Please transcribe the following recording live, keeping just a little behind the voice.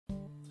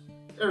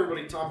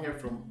Everybody, Tom here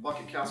from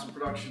Bucket Castle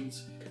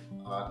Productions.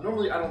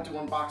 Normally I don't do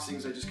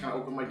unboxings, I just kind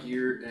of open my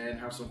gear and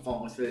have some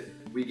fun with it.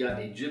 We got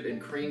a jib and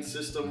crane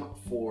system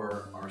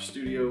for our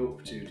studio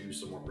to do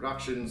some more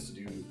productions,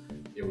 to do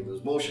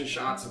those motion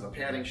shots and the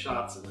panning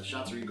shots and the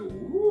shots where you go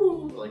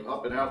woo, like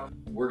up and out.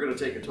 We're going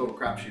to take a total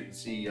crapshoot and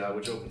see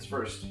which opens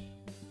first.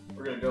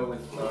 We're going to go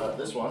with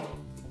this one.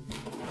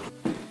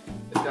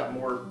 It's got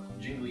more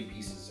jingly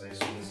pieces. I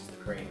assume this is the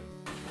crane.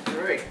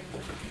 Alright.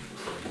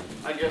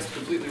 I guessed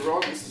completely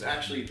wrong. This is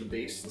actually the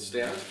base, the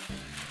stand.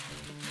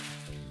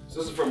 So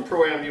this is from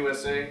ProAm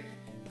USA.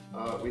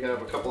 We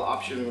have a couple of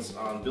options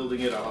on building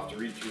it. I'll have to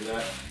read through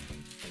that.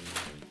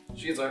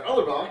 Here's our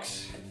other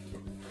box.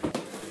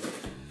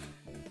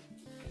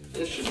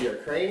 This should be our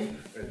crane,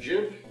 our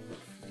jib.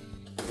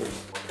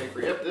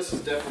 Paper. Yep, this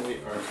is definitely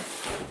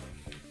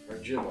our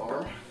jib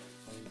arm.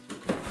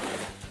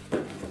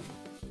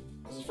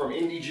 This is from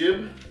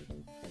IndyJib.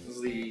 This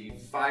is the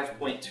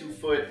 5.2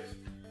 foot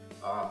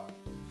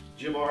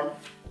jib arm.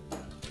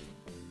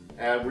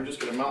 And we're just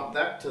going to mount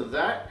that to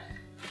that.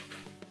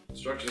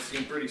 Instructions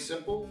seem pretty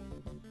simple.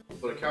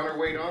 Put a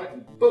counterweight on it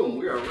and boom,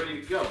 we are ready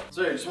to go.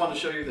 So I just wanted to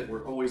show you that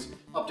we're always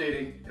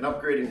updating and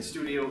upgrading the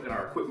studio and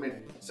our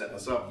equipment, setting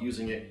us up,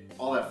 using it,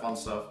 all that fun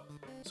stuff.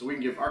 So we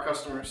can give our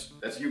customers,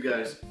 that's you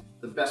guys,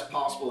 the best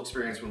possible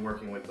experience when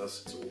working with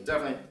us. So we'll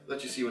definitely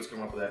let you see what's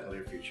coming up with that in the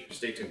near future.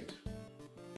 Stay tuned.